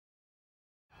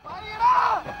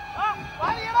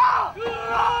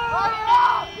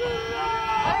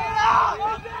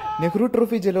Nehru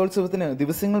trophy ജലോത്സവത്തിന്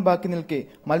ദിവസങ്ങൾ ബാക്കി നിൽക്കെ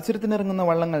മത്സരത്തിനിറങ്ങുന്ന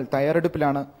വള്ളങ്ങൾ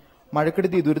തയ്യാറെടുപ്പിലാണ്.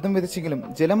 മഴക്കെടുതി ദുരിതം വിതച്ചെങ്കിലും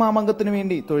ജലമാമാങ്കത്തിനു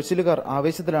വേണ്ടി തുഴച്ചിലുകാർ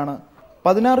ആവേശത്തിലാണ്.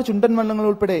 16 ചുണ്ടൻ വള്ളങ്ങൾ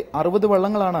ഉൾപ്പെടെ 60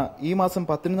 വള്ളങ്ങളാണ് ഈ മാസം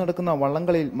 10 നടക്കുന്ന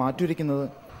വള്ളംകളിയിൽ മാറ്റുരയ്ക്കുന്നത്.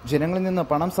 ജനങ്ങളിൽ നിന്ന്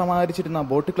പണം സമാഹരിച്ചിരുന്ന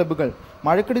ബോട്ട് ക്ലബ്ബുകൾ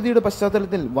മഴക്കെടുതിയുടെ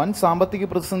പശ്ചാത്തലത്തിൽ വൻ സാമ്പത്തിക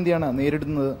പ്രതിസന്ധിയാണ്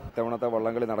നേരിടുന്നത്. ഇത്തവണത്തെ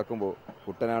വള്ളംകളി നടക്കുമ്പോൾ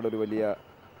കുട്ടനാട് ഒരു വലിയ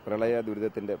പ്രളയ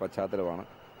ദുരിതത്തിന്റെ പശ്ചാത്തലമാണ്.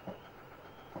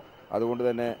 അതുകൊണ്ട്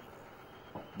തന്നെ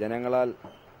ജനങ്ങളാൽ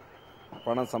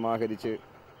പണം സമാഹരിച്ച്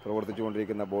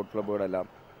പ്രവർത്തിച്ചുകൊണ്ടിരിക്കുന്ന ബോട്ട് ക്ലബ്ബുകളെല്ലാം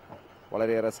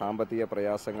വളരെയേറെ സാമ്പത്തിക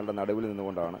പ്രയാസങ്ങളുടെ നടുവിൽ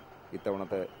നിന്നുകൊണ്ടാണ്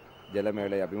ഇത്തവണത്തെ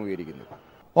ജലമേളയെ അഭിമുഖീകരിക്കുന്നത്.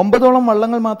 9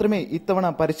 വള്ളങ്ങൾ മാത്രമേ ഇത്തവണ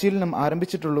പരിശീലനം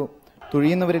ആരംഭിച്ചിട്ടുള്ളൂ.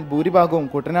 തുഴയുന്നവരിൽ ഭൂരിഭാഗവും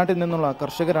കുട്ടനാട്ടിൽ നിന്നുള്ള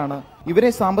കർഷകരാണ്. ഇവരെ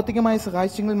സാമ്പത്തികമായി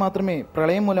സഹായിച്ചെങ്കിൽ മാത്രമേ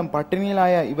പ്രളയം മൂലം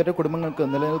പട്ടിണിയിലായ ഇവരുടെ കുടുംബങ്ങൾക്ക്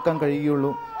നിലനിൽക്കാൻ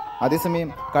കഴിയുകയുള്ളൂ. അതേസമയം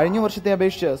കഴിഞ്ഞ വർഷത്തെ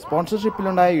അപേക്ഷിച്ച്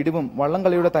സ്പോൺസർഷിപ്പിലുണ്ടായ ഇടിവും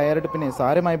വള്ളംകളിയുടെ തയ്യാറെടുപ്പിനെ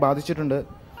സാരമായി ബാധിച്ചിട്ടുണ്ട്.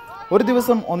 ഒരു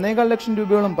ദിവസം 1.25 ലക്ഷം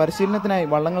രൂപയോളം പരിശീലനത്തിനായി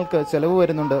വള്ളങ്ങൾക്ക് ചെലവ്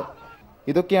വരുന്നുണ്ട്.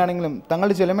 ഇതൊക്കെയാണെങ്കിലും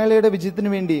തങ്ങളുടെ ജലമേളയുടെ വിജയത്തിനു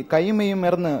വേണ്ടി കൈയും മെയ്യും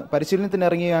മറന്ന്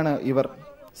പരിശീലനത്തിനിറങ്ങിയാണ് ഇവർ.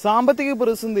 സാമ്പത്തിക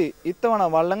പ്രതിസന്ധി ഇത്തവണ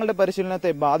വള്ളങ്ങളുടെ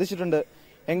പരിശീലനത്തെ ബാധിച്ചിട്ടുണ്ട്.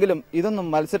 എങ്കിലും ഇതൊന്നും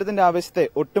മത്സരത്തിന്റെ ആവേശത്തെ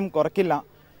ഒട്ടും കുറയ്ക്കില്ല.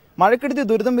 മഴക്കെടുതി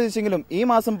ദുരിതം വിധിച്ചെങ്കിലും ഈ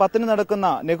മാസം 10 നടക്കുന്ന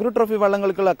നെഹ്റു ട്രോഫി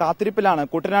വള്ളങ്ങൾക്കുള്ള കാത്തിരിപ്പിലാണ്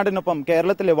കുട്ടനാടിനൊപ്പം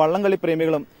കേരളത്തിലെ വള്ളംകളി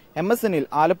പ്രേമികളും. MSNൽ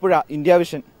ആലപ്പുഴ,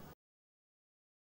 ഇന്ത്യാവിഷൻ.